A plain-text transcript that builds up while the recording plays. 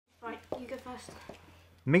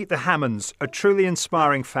Meet the Hammonds, a truly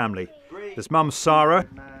inspiring family. There's mum Sara,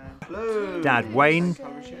 dad Wayne,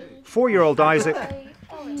 4-year-old Isaac,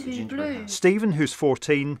 Stephen, who's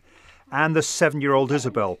 14, and the 7-year-old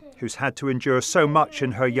Isabel, who's had to endure so much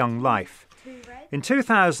in her young life. In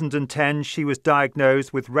 2010, she was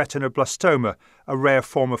diagnosed with retinoblastoma, a rare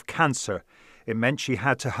form of cancer. It meant she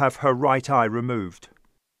had to have her right eye removed.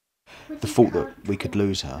 The thought that we could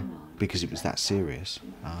lose her because it was that serious,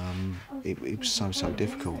 it was so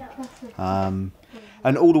difficult. And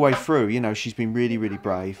all the way through, you know, she's been really, really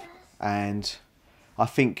brave, and I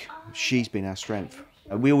think she's been our strength.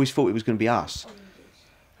 And we always thought it was going to be us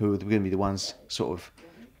who were going to be the ones sort of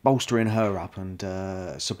bolstering her up and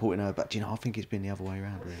supporting her, but you know, I think it's been the other way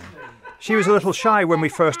around, really. She was a little shy when we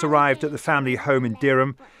first arrived at the family home in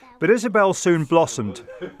Durham, but Isabel soon blossomed,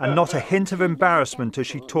 and not a hint of embarrassment as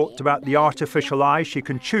she talked about the artificial eye she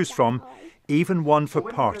can choose from, even one for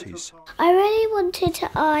parties. I really wanted an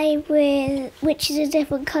eye which is a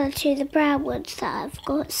different colour to the brown ones that I've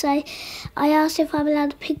got, so I asked if I'm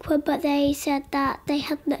allowed a pink one, but they said that they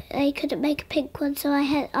couldn't make a pink one, so I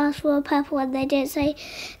had asked for a purple one. They didn't say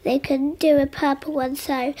they could do a purple one,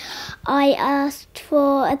 so I asked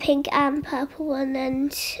for a pink and purple one,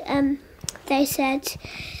 and they said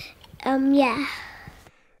yeah.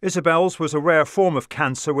 Isabel's was a rare form of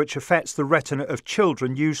cancer which affects the retina of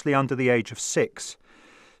children, usually under the age of 6.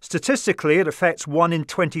 Statistically, it affects 1 in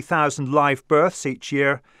 20,000 live births each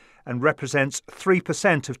year and represents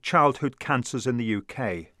 3% of childhood cancers in the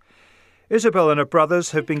UK. Isabel and her brothers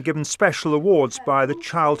have been given special awards by the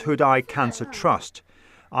Childhood Eye Cancer Trust.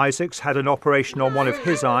 Isaac's had an operation on one of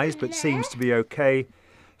his eyes but seems to be okay.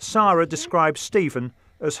 Sara describes Stephen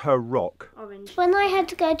as her rock. When I had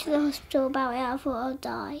to go to the hospital about it, I thought I'd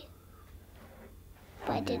die.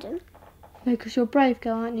 But I didn't. No, because you're a brave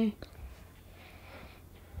girl, aren't you?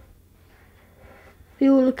 We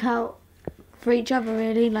all look out for each other,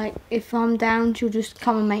 really. Like, if I'm down, she'll just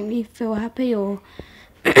come and make me feel happy, or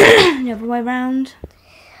the other way round.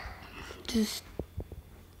 Just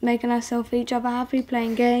making ourselves each other happy,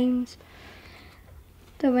 playing games.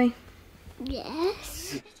 Don't we?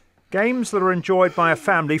 Yes. Games that are enjoyed by a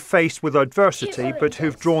family faced with adversity but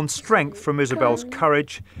who've drawn strength from Isabel's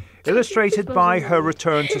courage, illustrated by her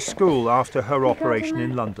return to school after her operation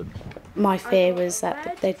in London. My fear was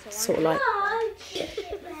that they'd sort of like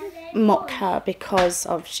mock her because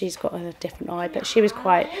she's got a different eye, but she was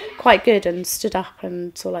quite good and stood up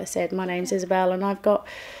and sort of like said, "My name's Isabel and I've got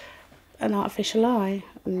an artificial eye,"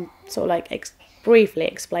 and sort of like briefly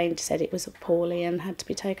explained, said it was poorly and had to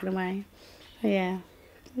be taken away. Yeah.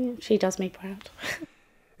 She does me proud.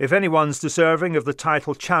 If anyone's deserving of the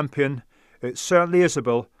title champion, it's certainly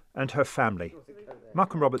Isabel and her family.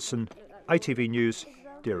 Malcolm Robertson, ITV News,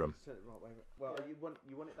 Durham. Well, you want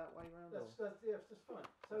it that way round? That's fine.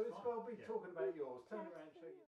 So Isabel, be talking about yours. Turn around.